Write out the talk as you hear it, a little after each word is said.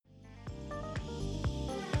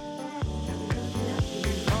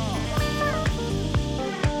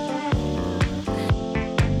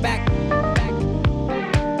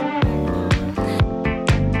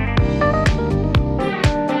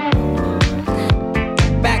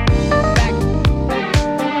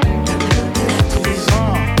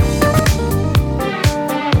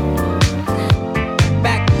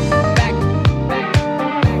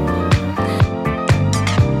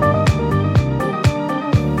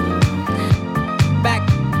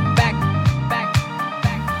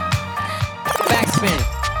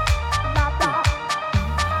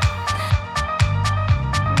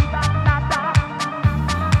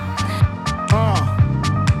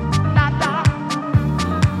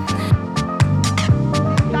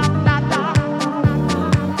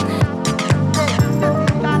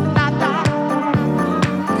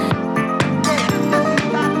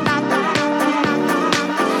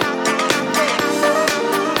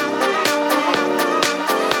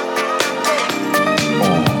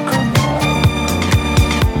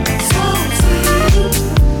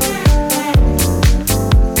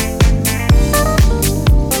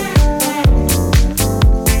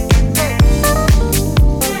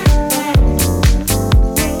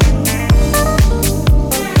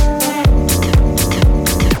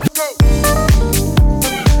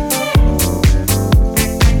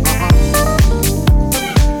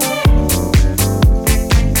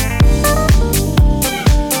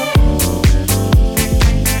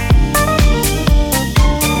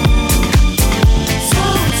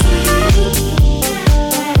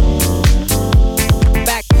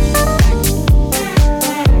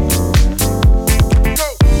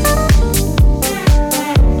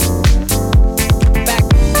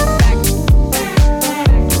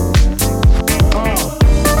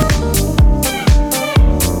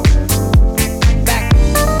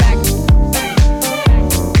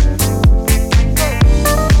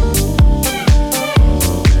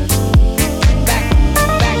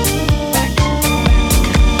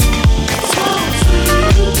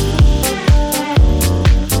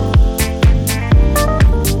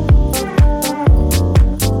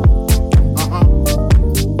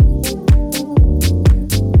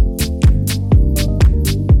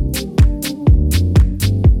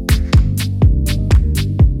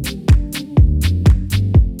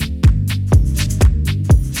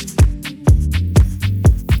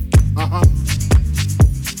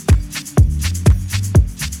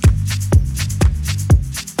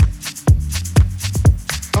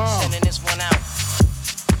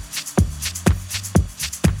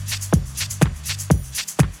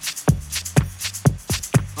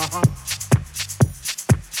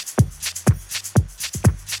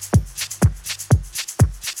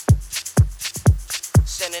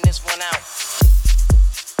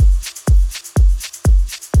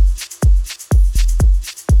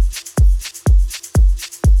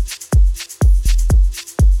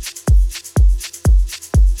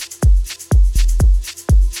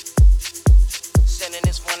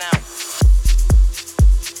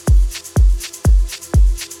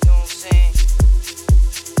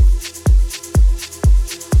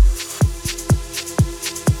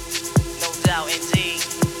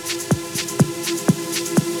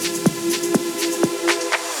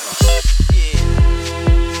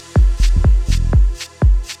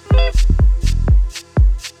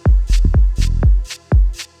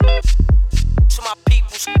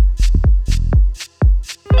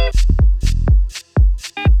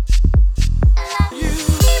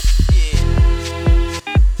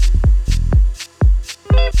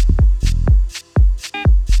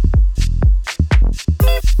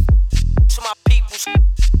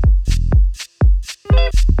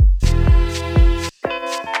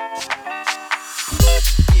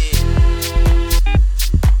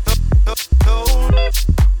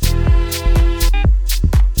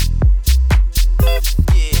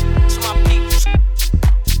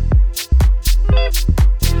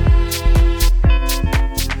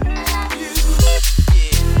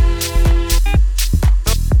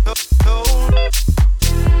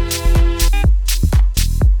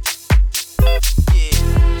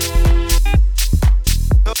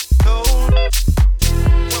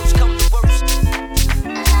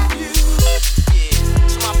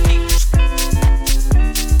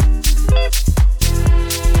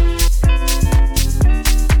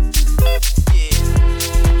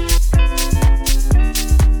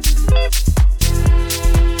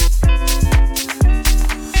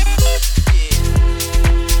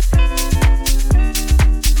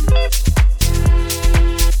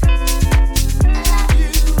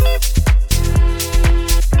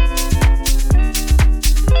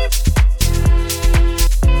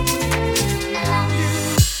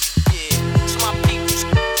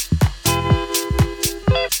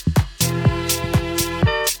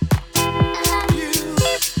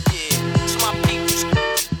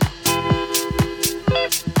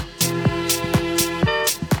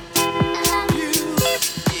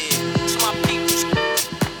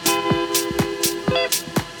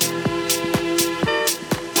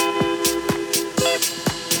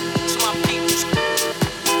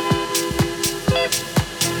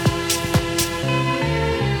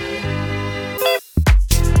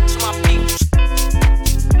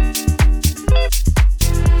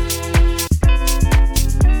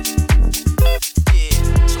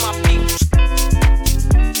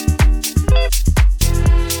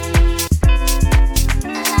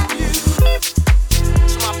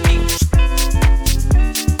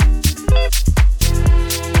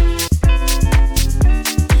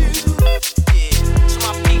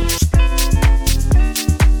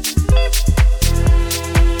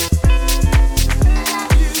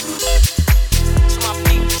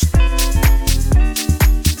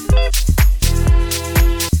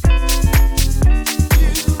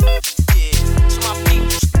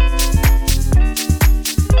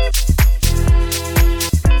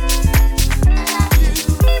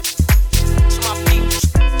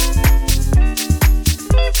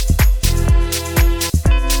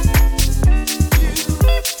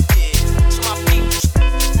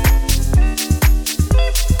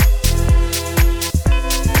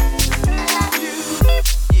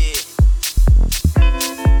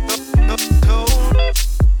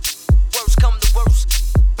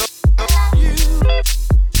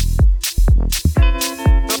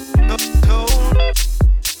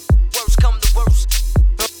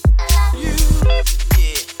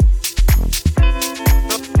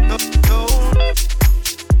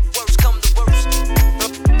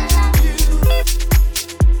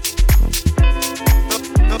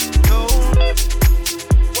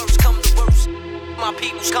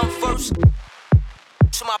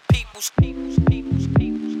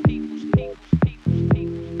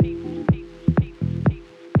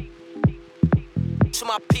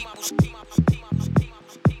my peoples.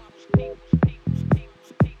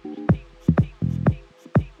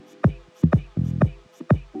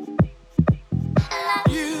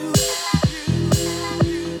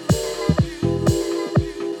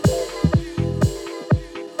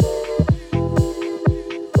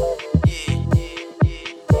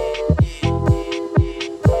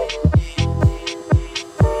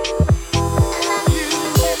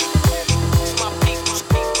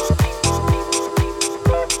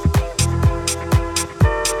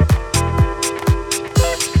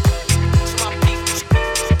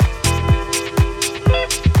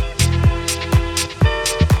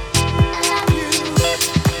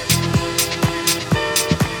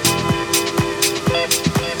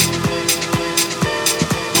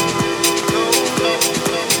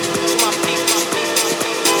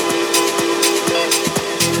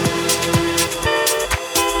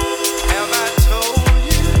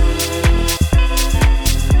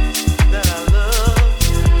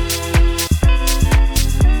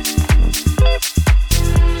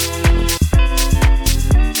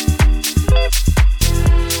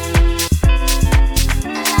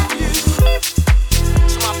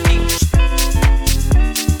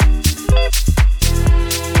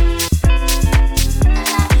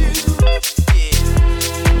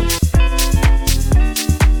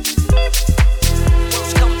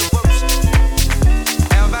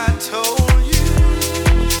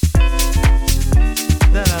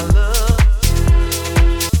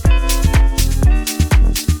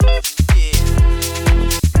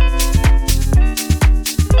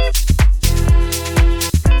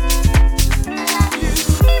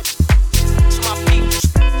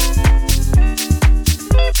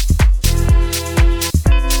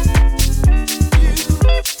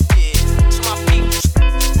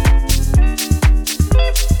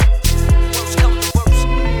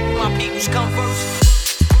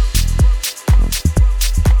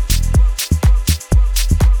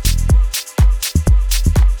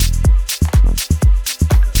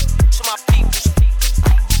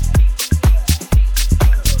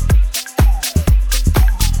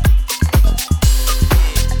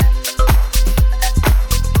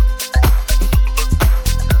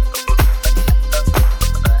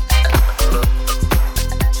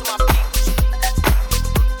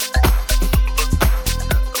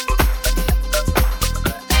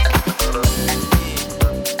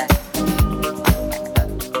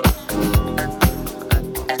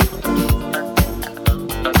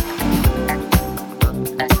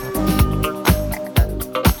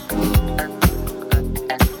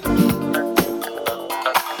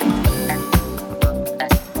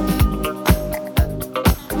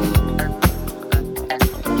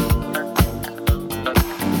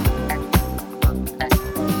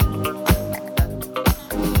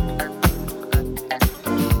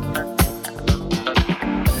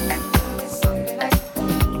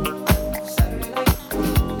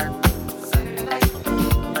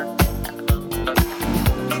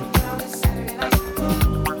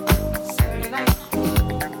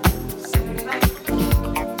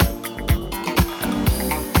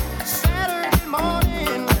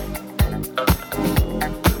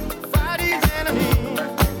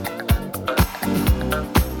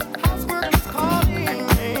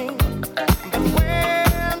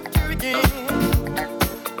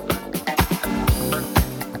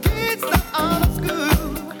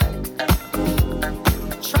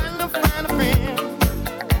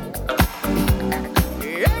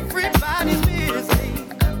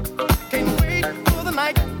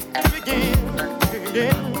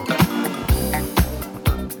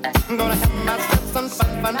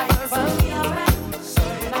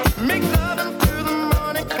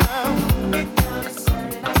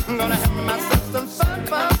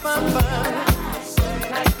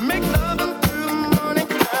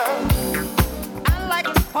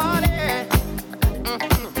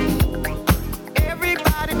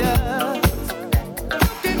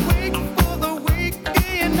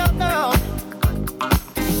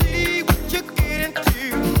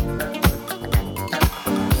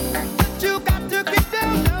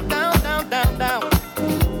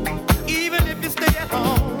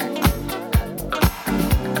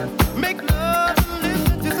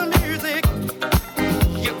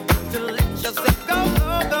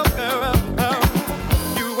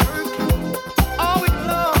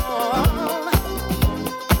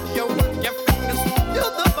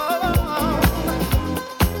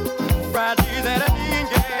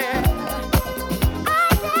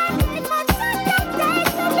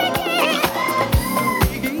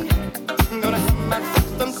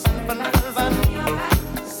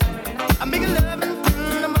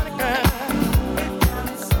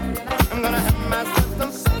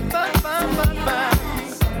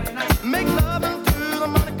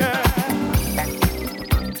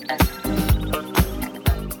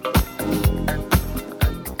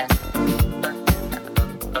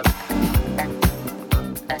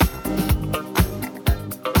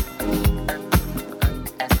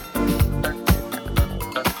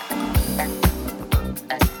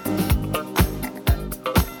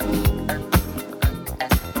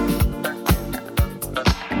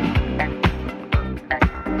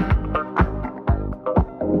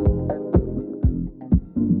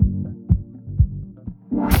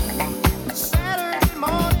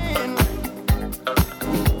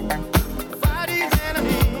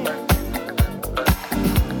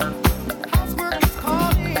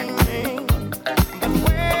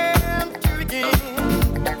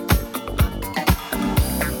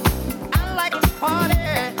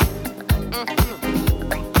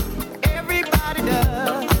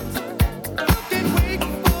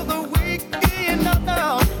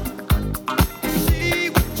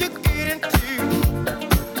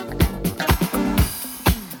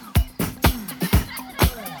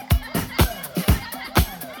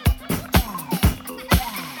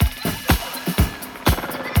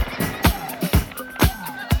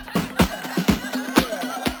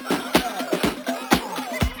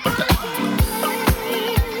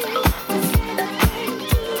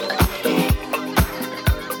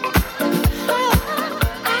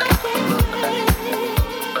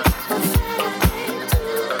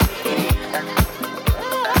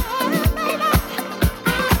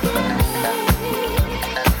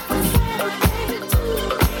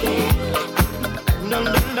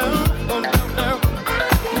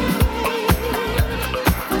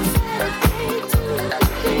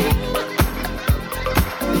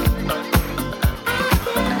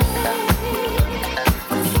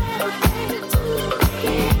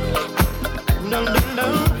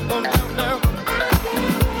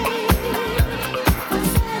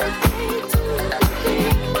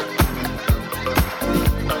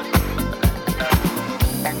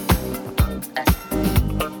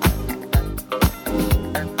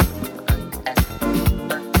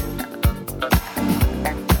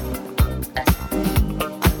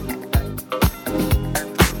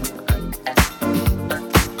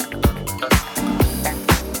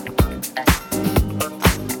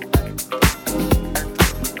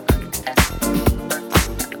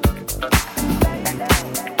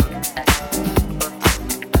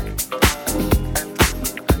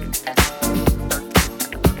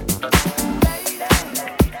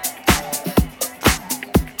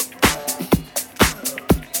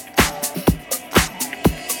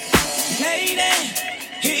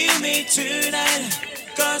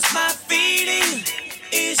 my feeling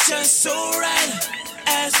is just so right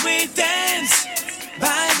as we dance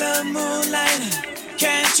by the moonlight.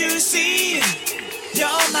 Can't you see?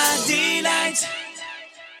 You're my delight.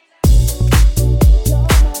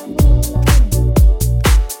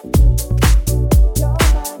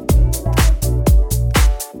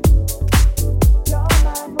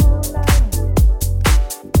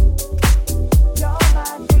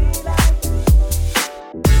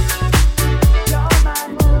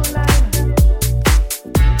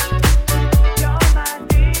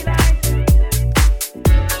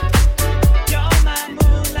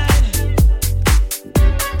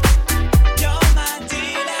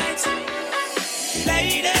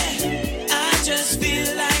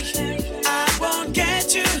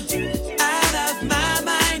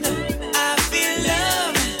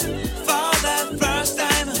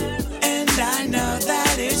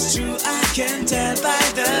 Can tell by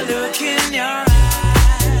the look in your eyes.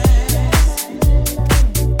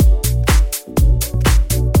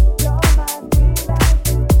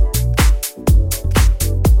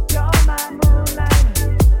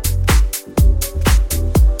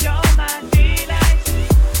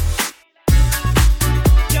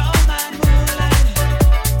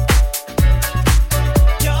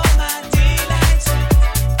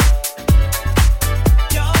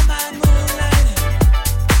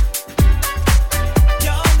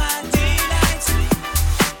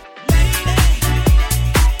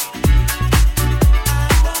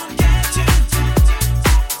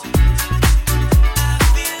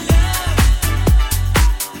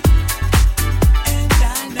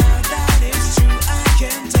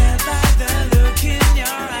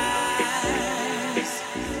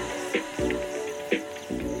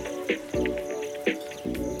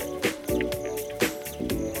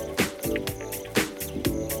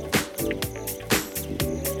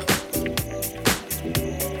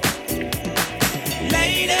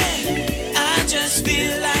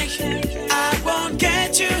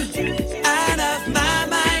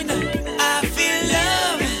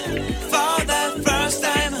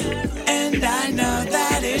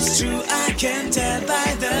 Can tell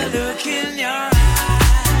by the look in your eyes.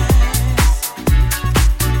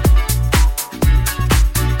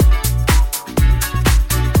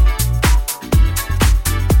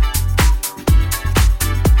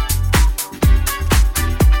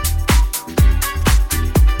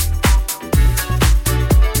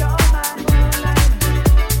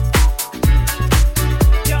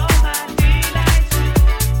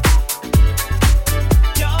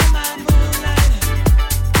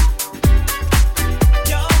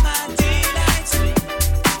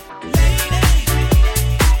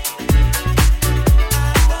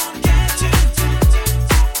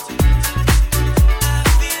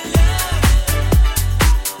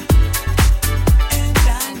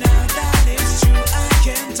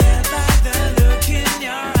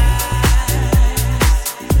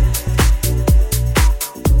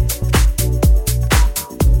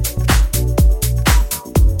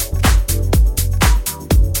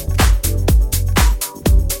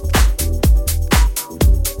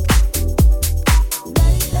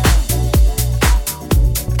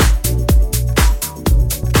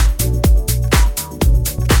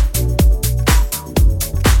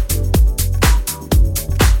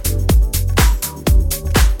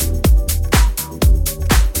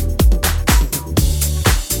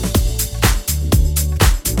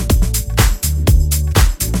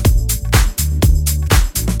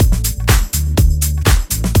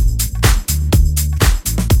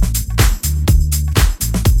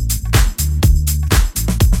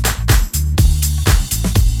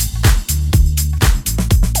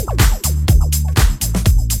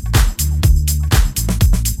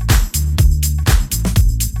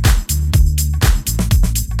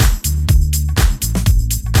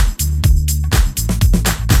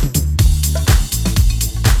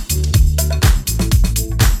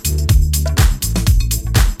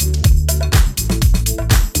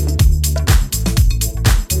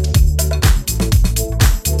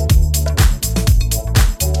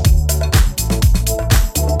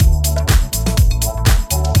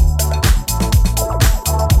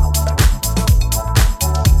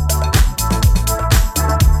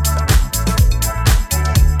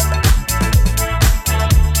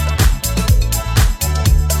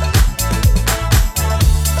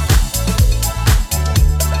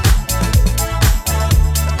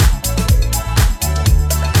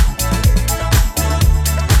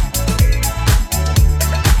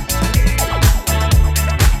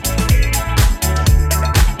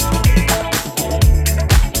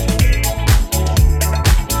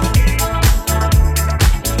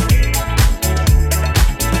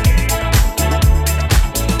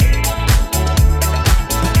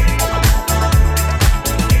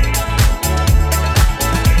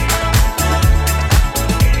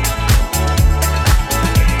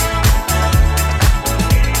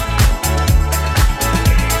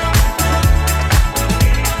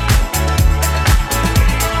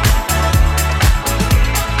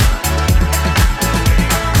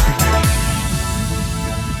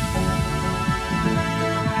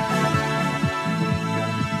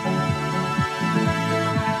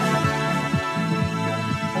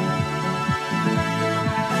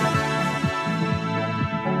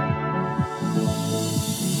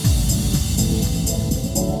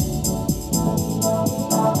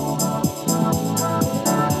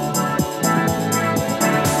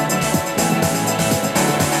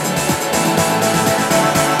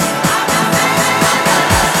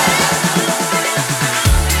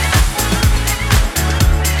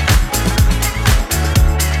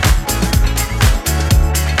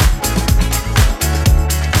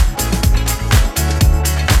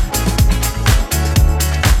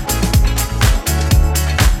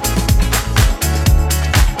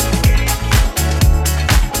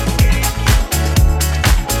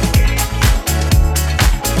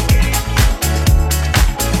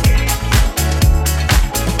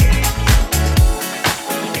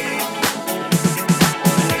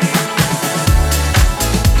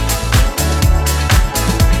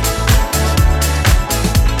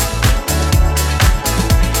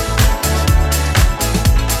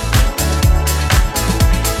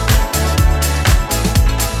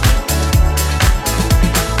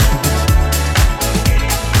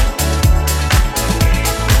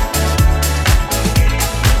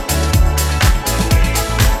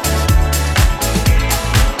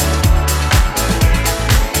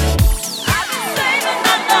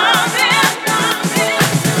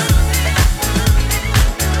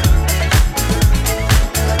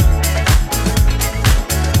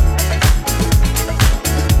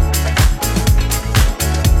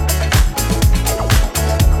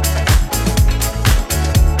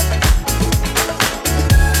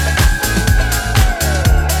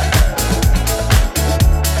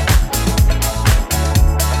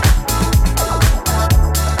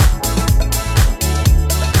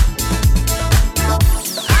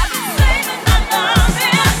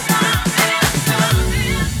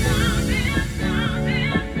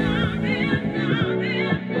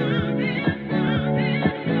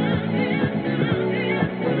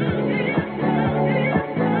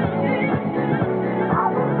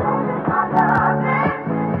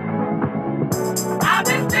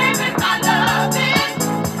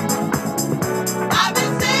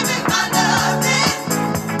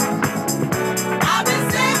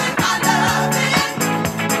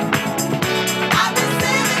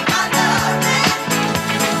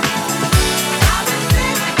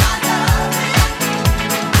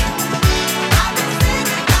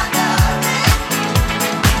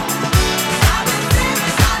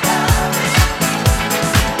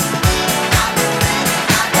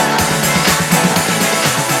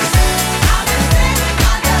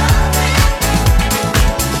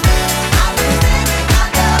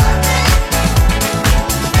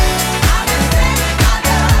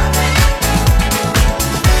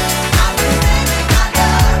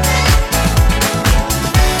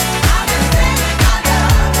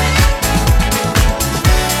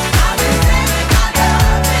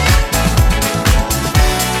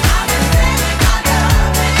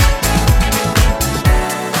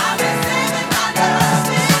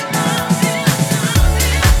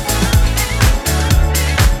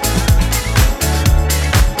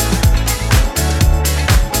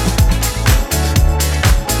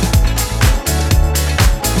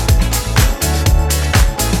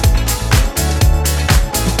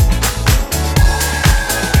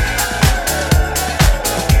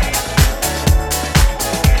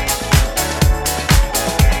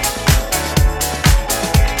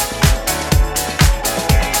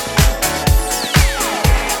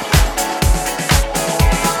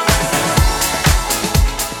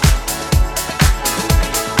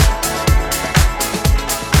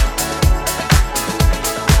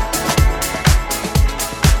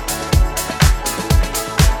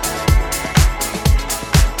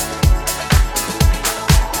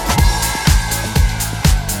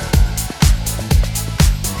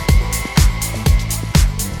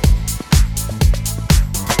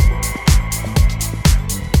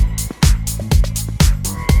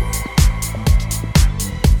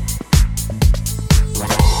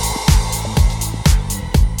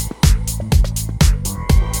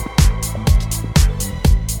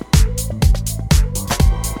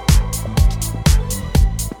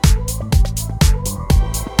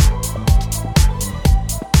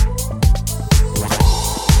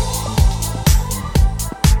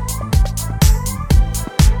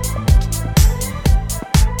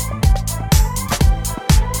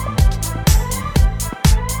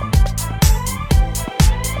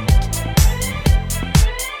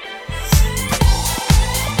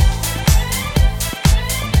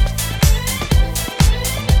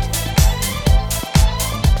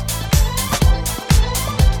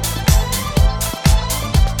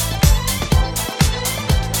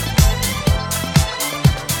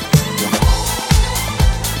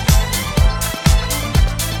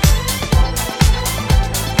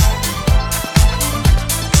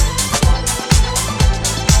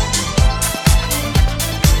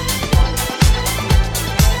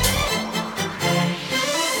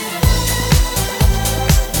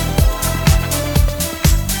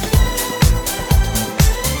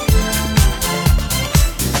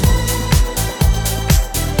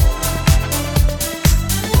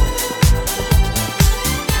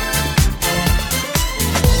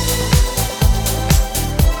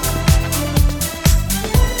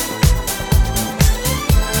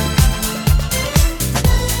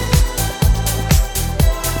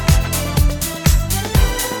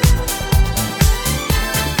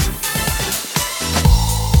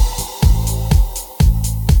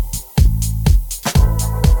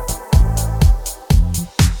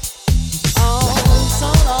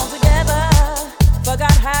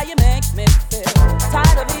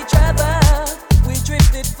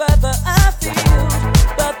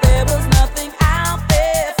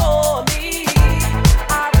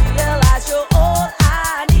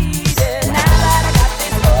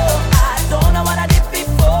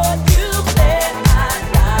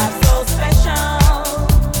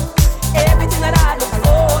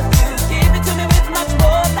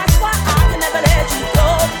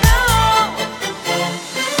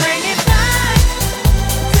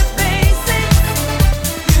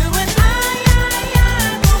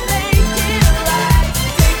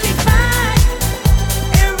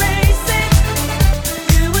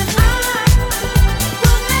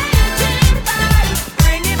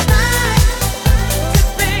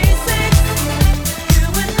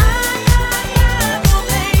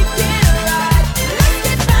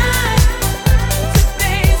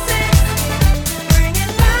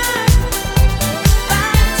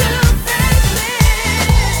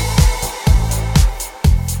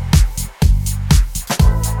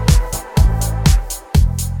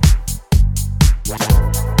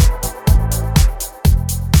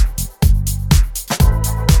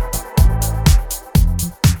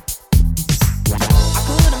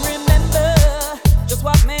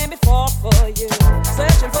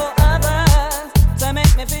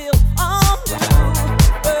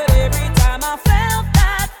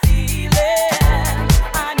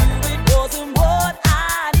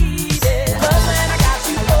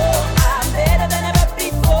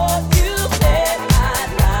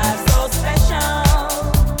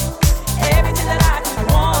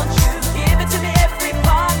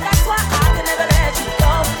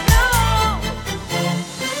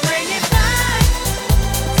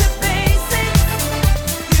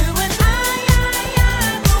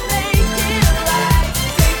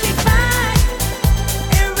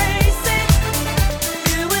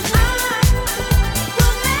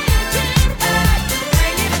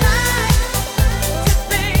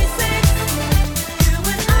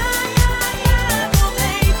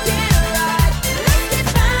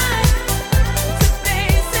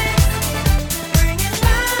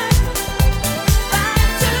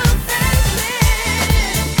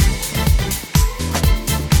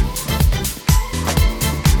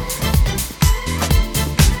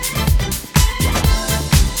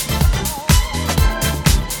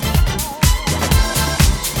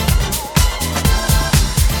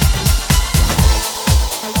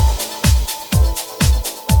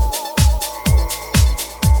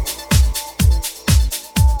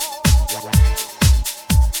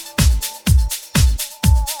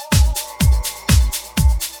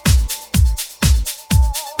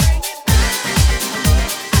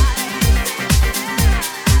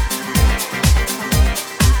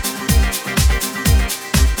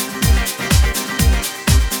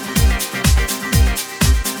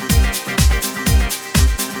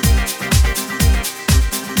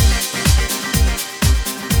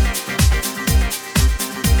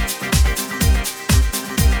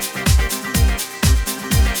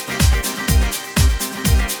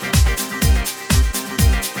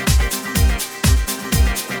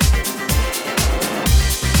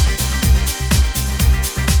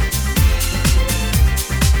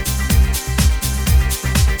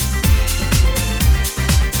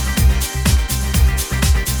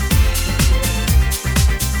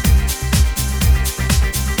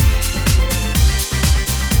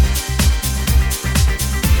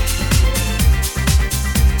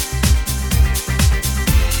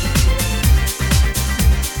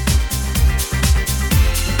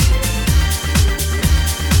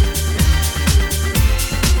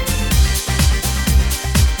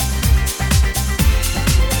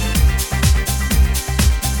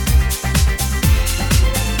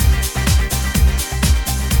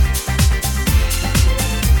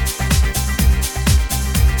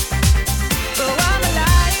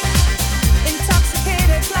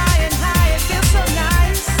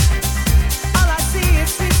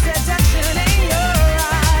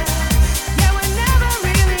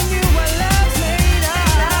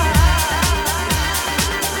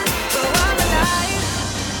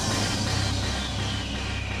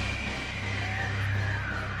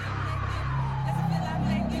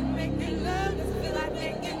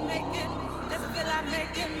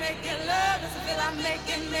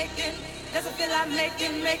 Doesn't feel like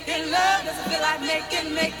making love. Doesn't feel like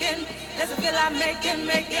making. Doesn't feel like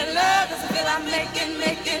making love. Doesn't feel like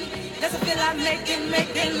making. Doesn't feel like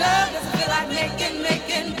making love. Doesn't feel like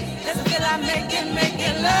making. Doesn't feel like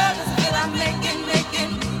making love. Doesn't feel like making.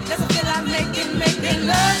 Doesn't feel like making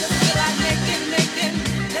love. Doesn't feel like making.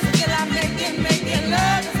 Doesn't feel like making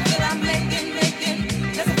love. Doesn't feel like making.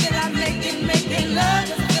 Doesn't feel like making love.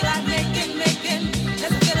 Doesn't feel like making.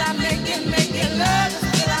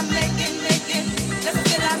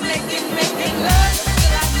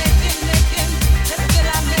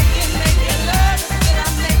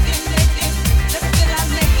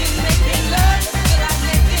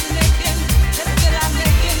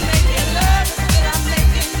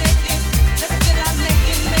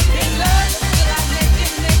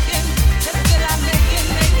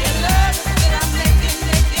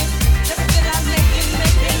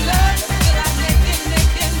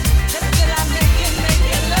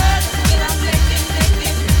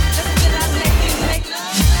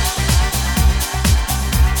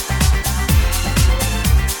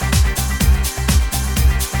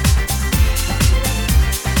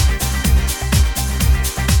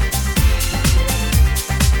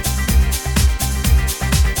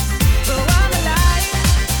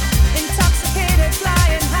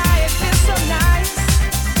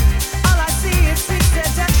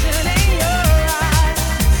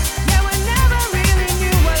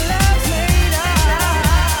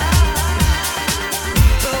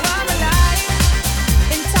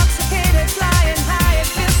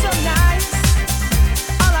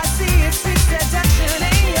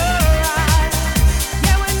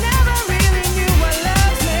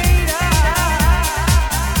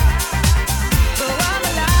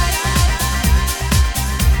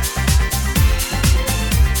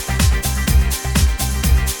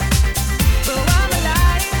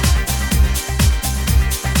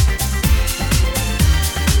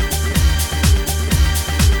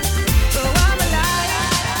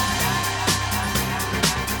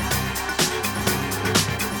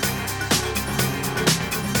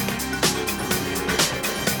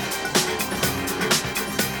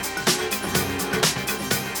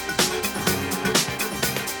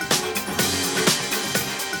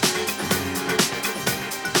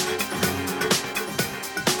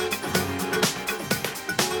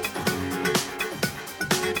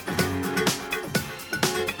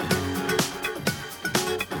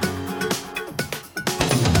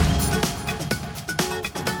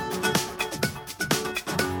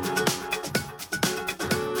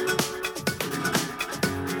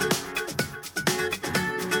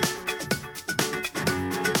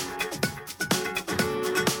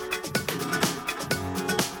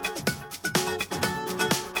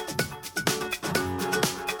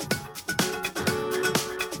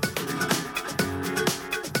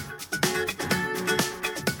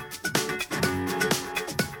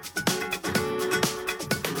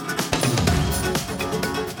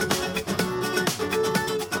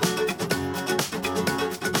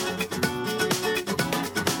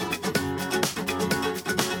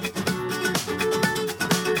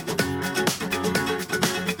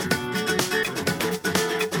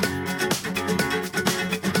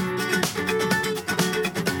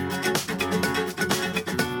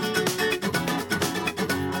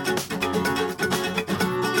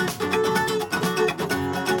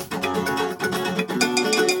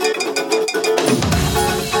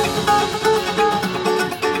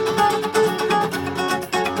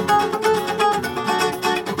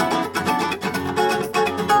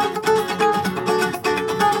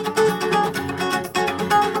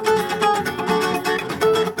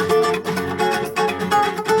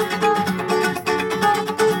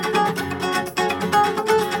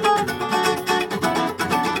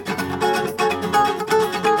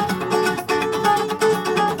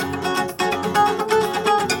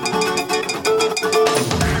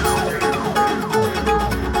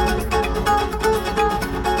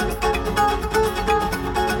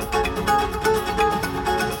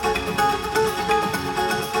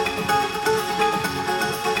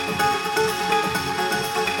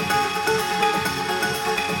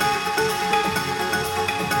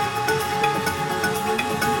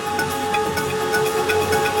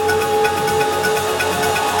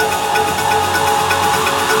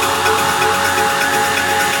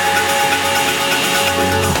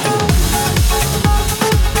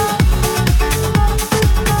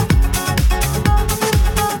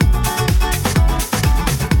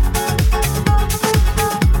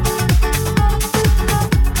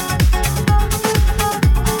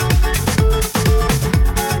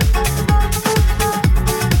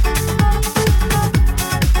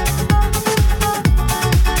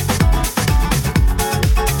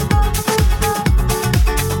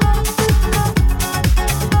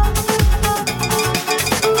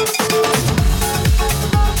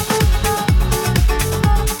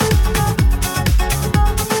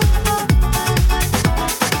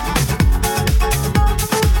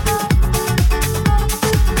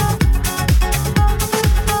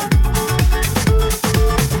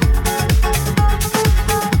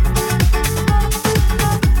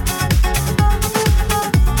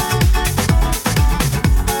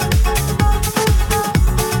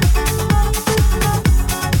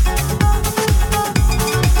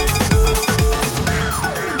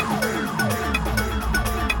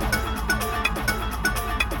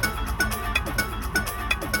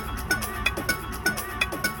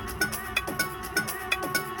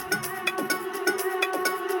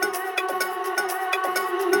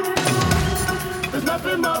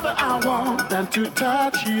 I want than to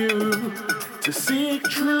touch you, to seek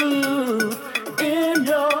truth in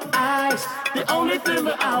your eyes. The only thing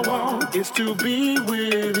that I want is to be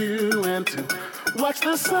with you and to watch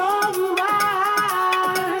the sunrise.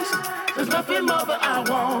 There's nothing more that I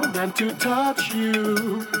want than to touch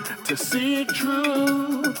you, to seek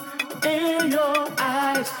truth in your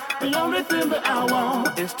eyes. The only thing that I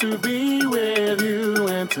want is to be with you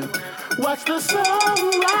and to watch the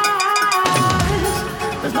sunrise.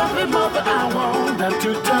 There's nothing more that I want than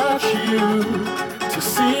to touch you, to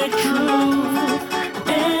seek truth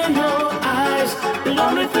in your eyes. The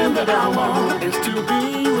only thing that I want is to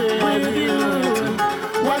be with you and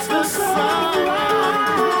to watch the sunrise.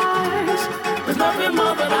 There's nothing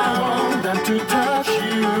more that I want than to touch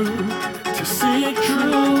you, to seek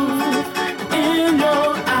truth in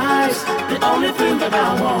your eyes. The only thing that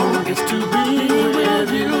I want is to be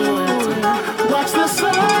with you and to watch the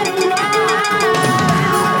sunrise.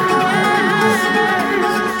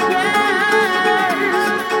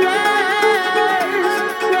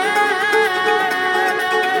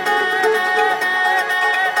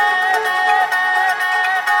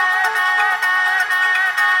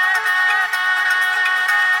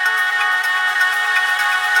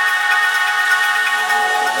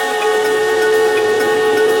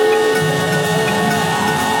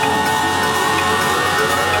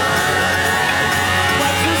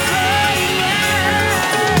 Watch the sunrise.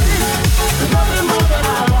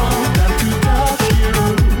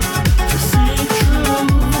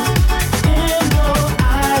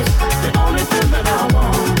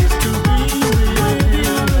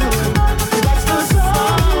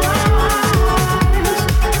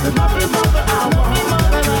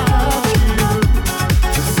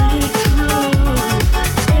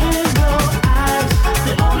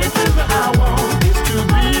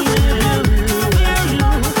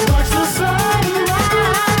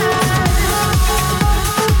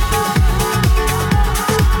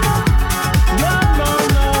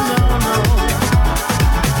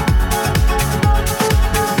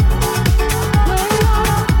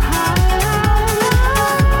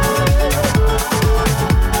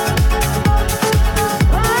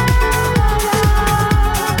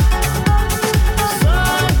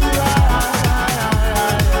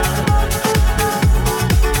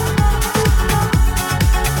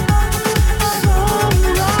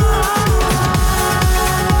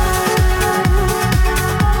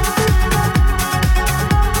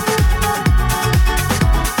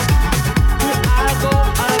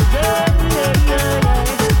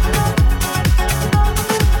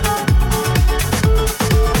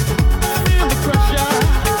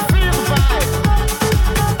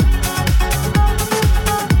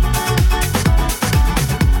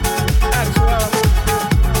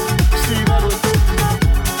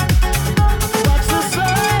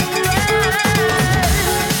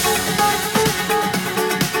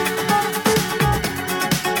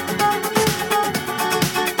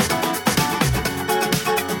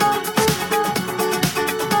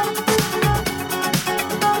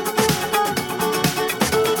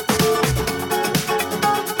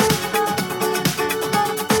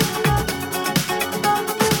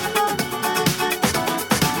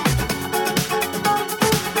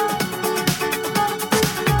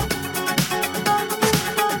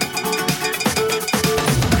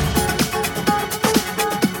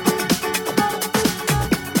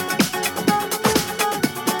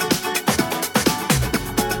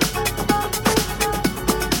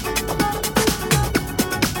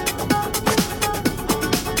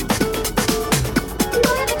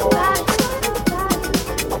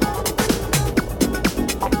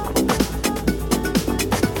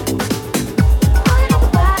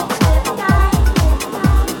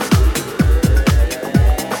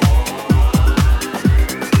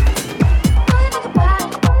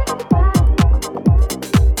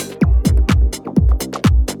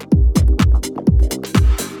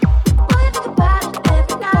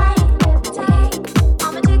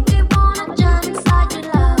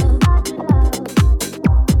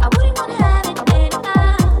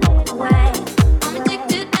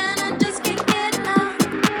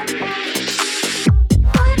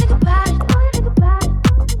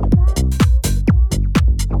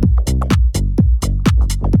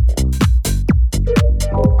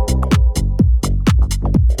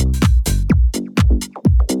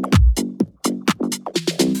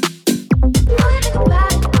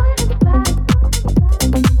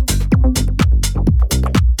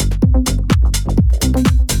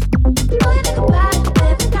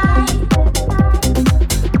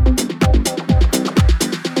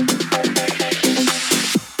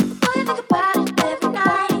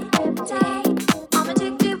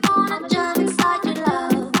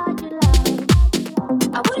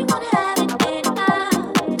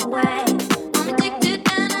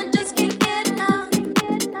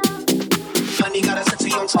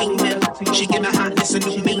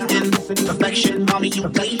 you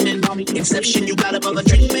gleaming. Inception, you got above a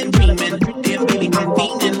dreaming. Damn, baby, I'm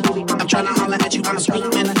fiending. I'm trying to holler at you, I'm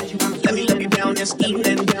screaming. Let me love you down this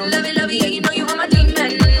evening. Love you, yeah, you know you are my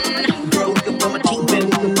demon. Girl, you can put my team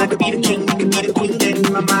in. I could be the king, you could be the queen. Then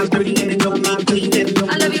my mind's dirty and it don't need cleaning.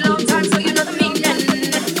 I love you long time, so you know the meaning.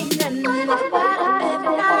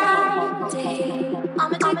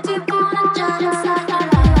 I'm addicted, wanna jump inside your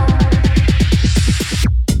love.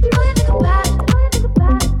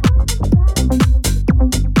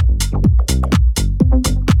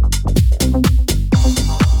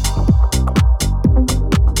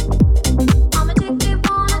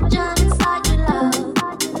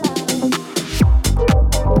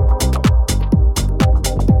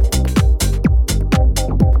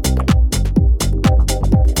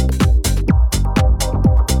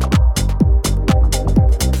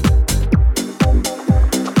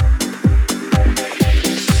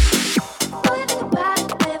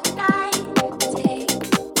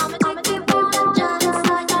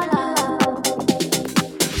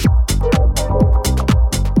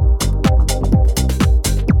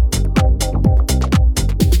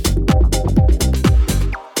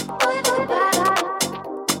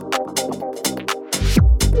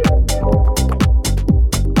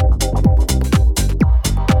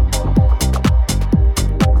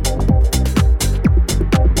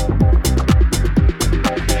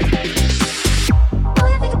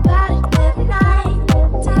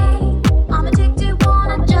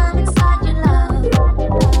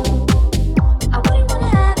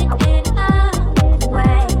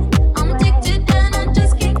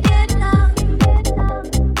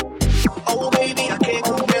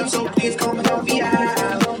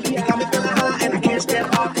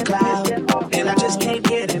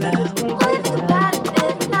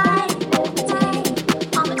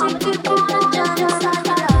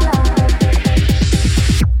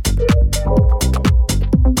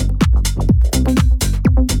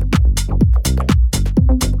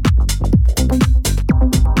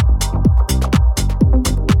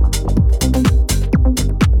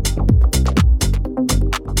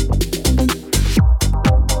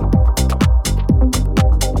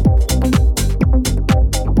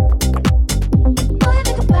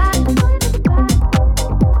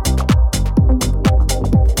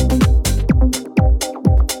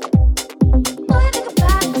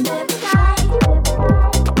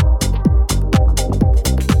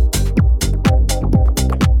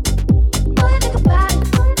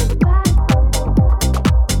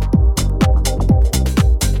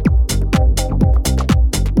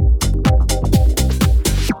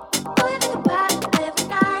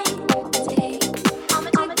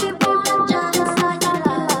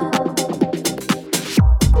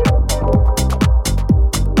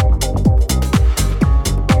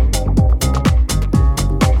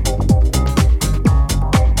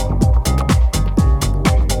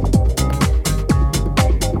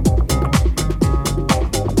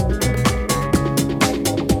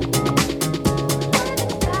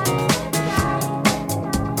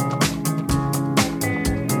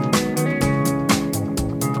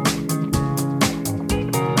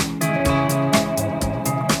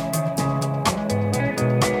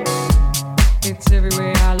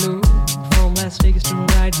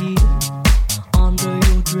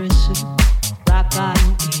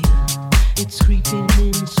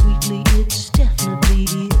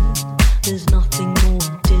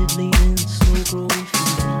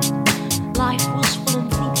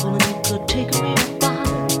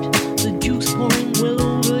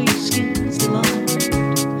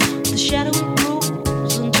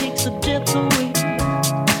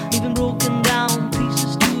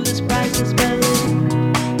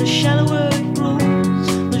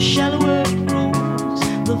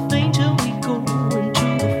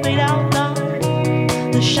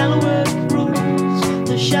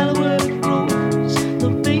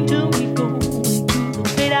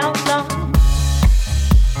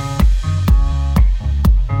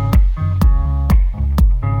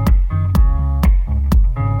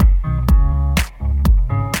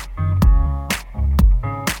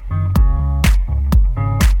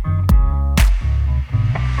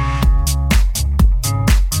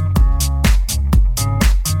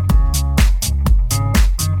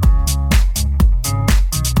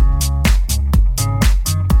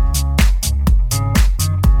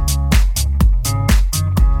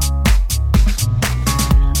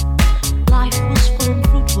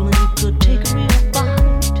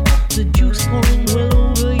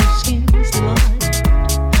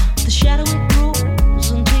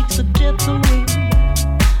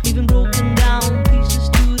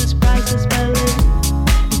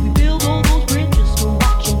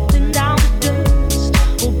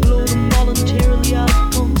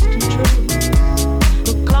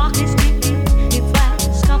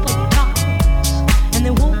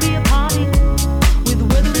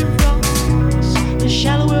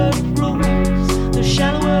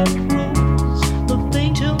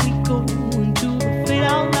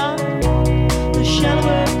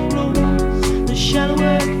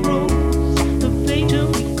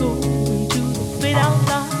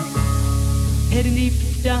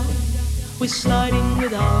 sliding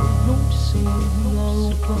without noticing our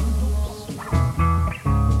own bumps.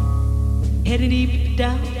 Headed deep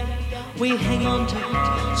down, we hang on to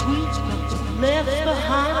sweet spots left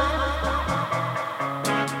behind.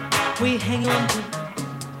 We hang on to,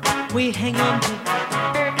 we hang on to,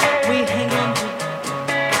 we hang on to,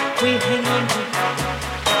 we hang on to,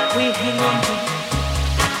 we hang on to,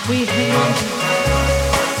 we hang on to,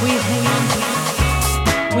 we hang on to,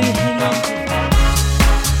 we hang on to.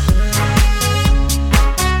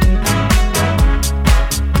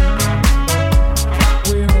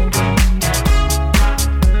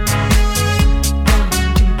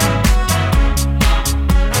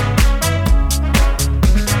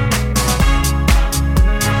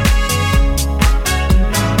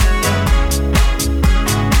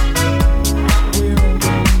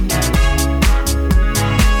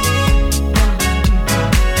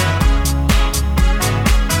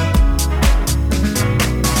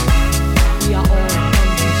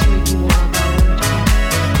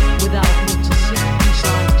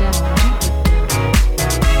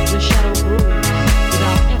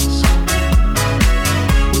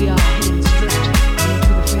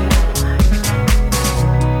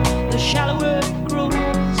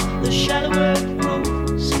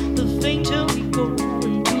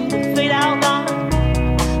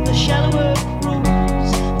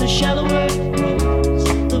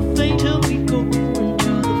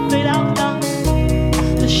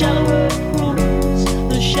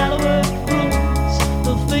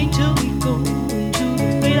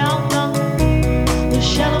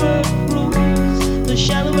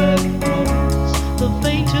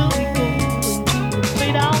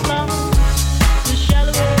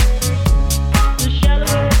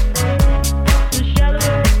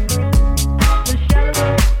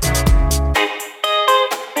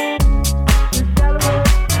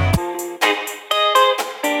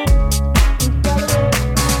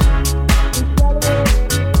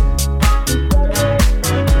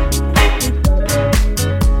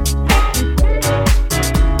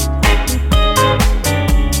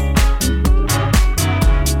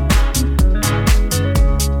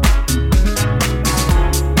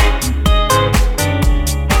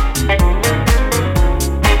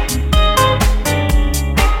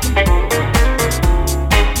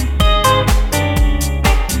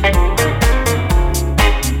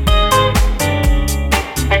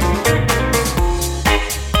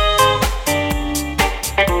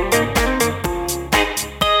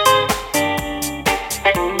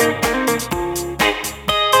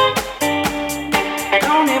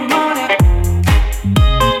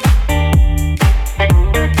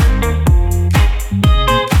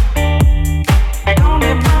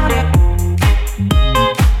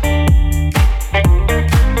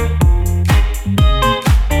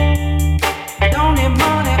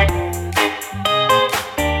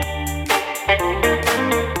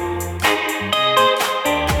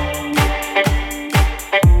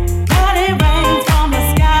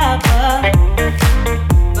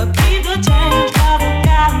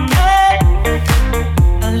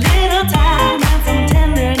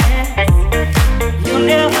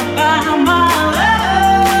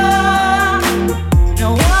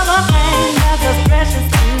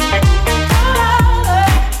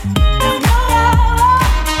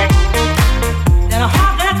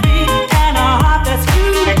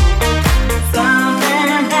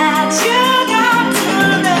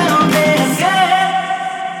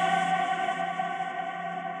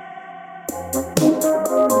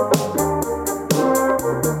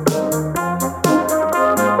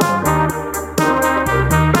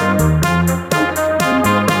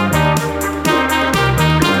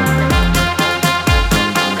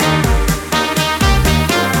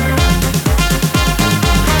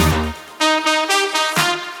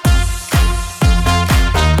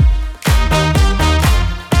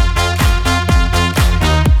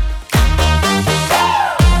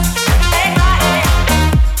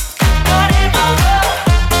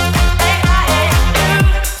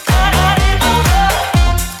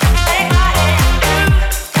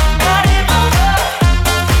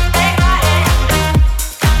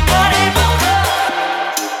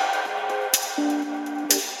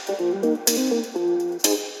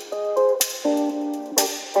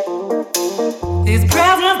 These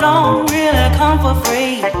presents don't really come for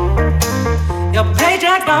free. Your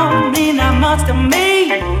paycheck don't mean that much to me.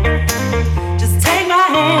 Just take my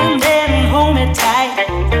hand and hold me tight.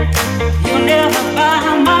 You'll never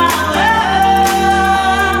buy my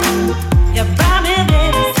love. You buy me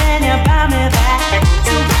this and you buy me that.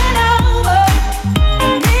 So win over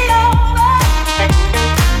and lean over.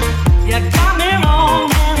 You got me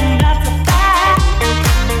wrong and that's a fact.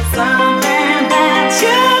 Something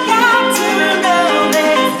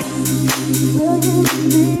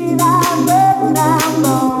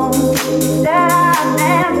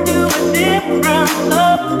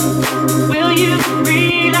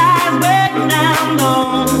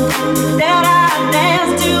that I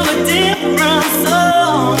dance to a different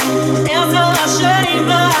song. It's a shame,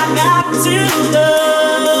 but I got to go.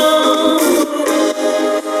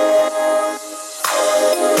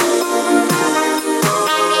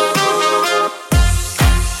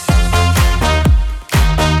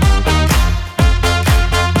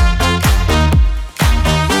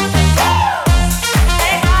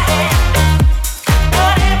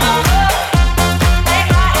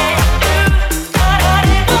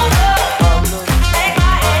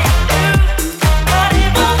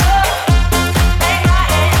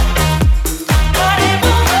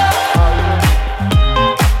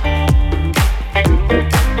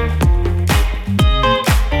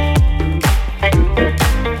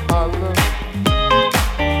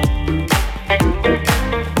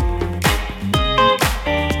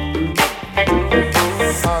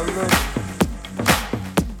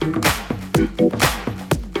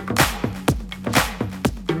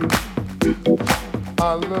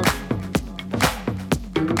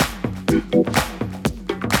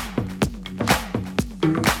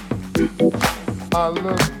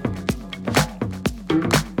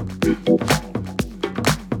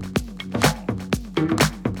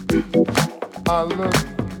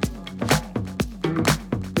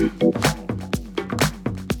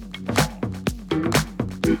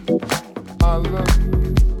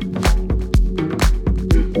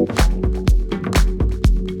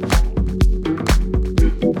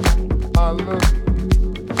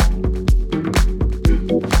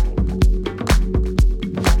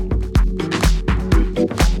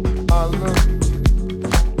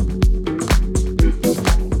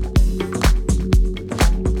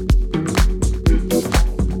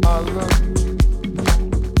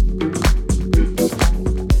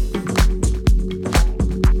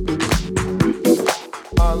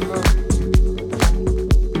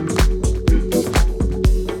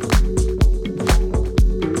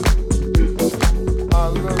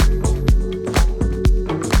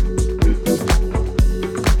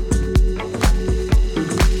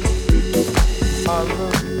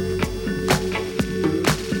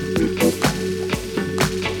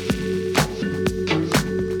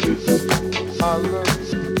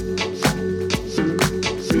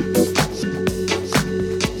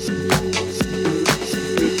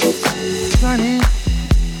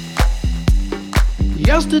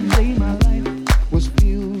 Yesterday my life was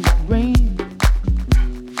filled with rain.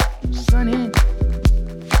 Sunny,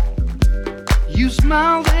 you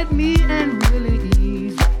smiled at me and really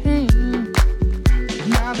eased the pain.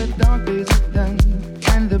 Now the dark days are done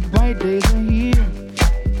and the bright days are here.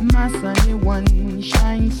 My sunny one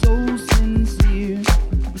shines so sincere.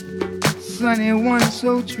 Sunny one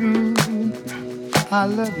so true, I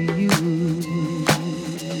love you.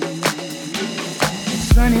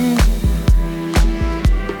 Sunny,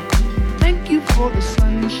 for the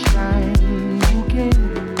sunshine you gave.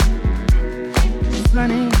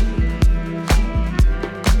 Sunny,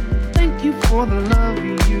 thank you for the love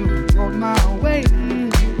you brought my way.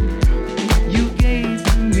 You gave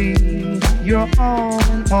to me your all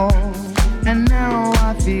in all, and now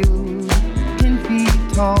I feel 10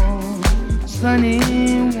 feet tall. Sunny,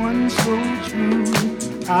 one so true,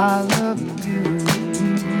 I love you.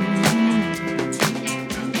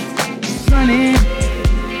 Sunny,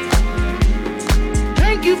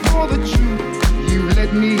 thank you for the truth you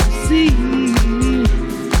let me see.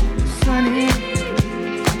 Sunny,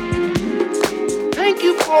 thank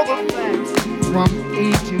you for the facts from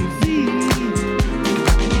A to Z.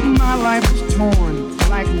 My life was torn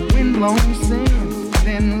like windblown sand.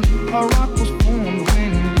 Then a rock was formed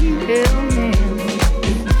when we held hands.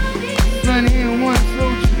 Sunny, one so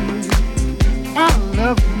true, I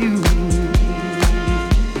love you.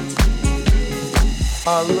 I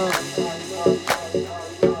love you.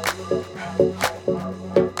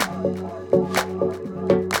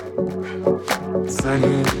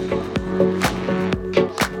 Sunny,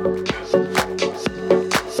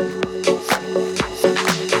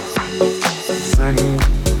 sunny,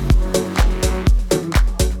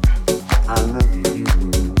 I love you.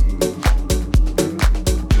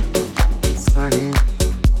 Sunny,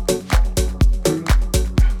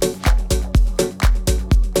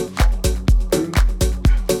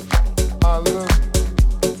 I love you.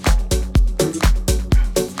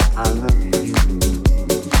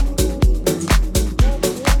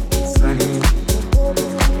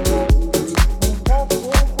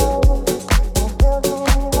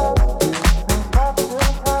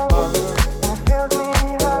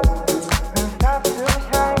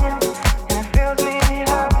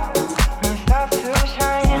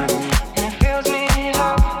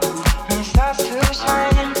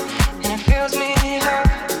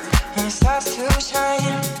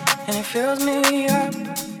 fills me up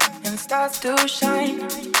and starts to shine,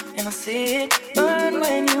 and I see it burn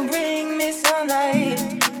when you bring me sunlight.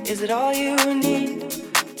 Is it all you need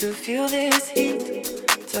to feel this heat?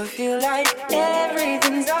 To feel like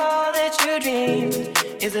everything's all that you dreamed?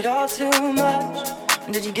 Is it all too much?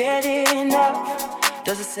 Did you get enough?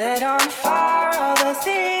 Does it set on fire all the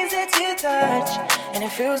things that you touch? And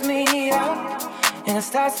it fills me up and it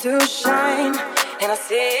starts to shine, and I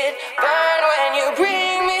see it burn when you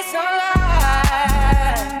bring me sunlight.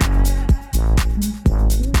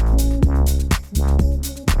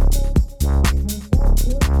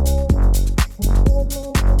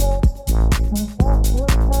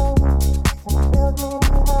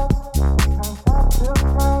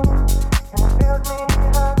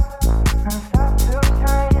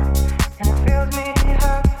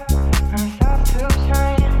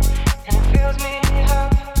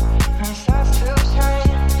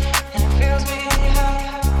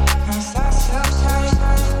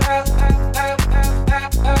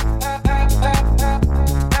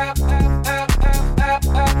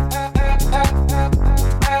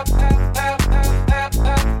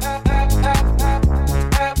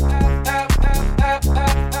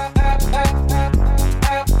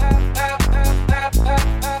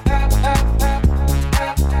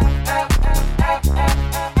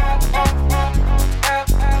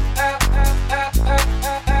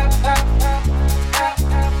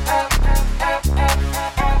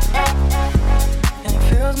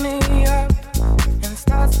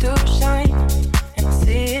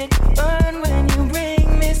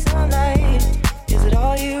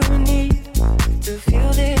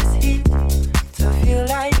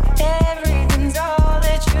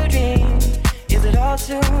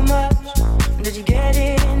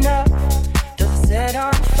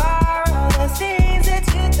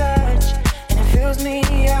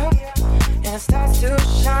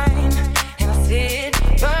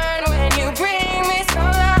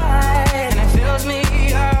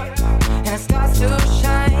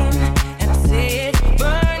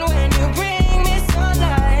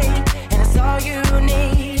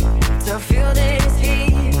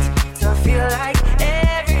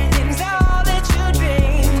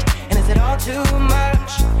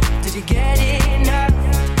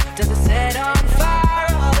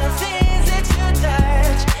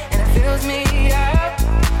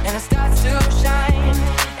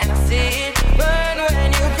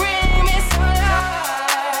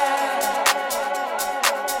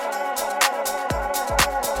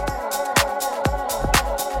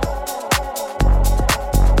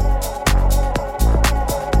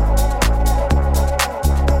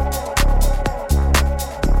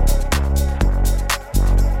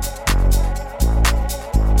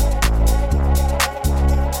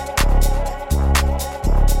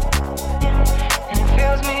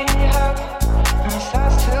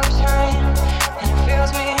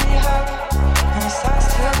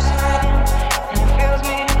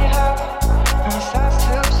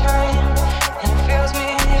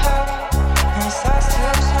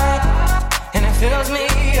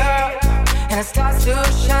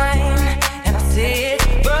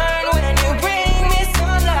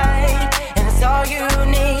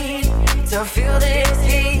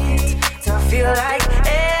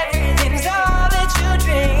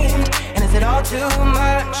 Too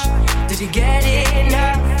much? Did you get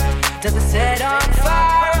enough? Does it set on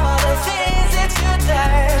fire all the things that you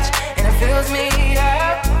touch? And it fills me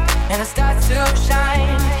up and it starts to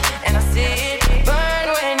shine, and I see it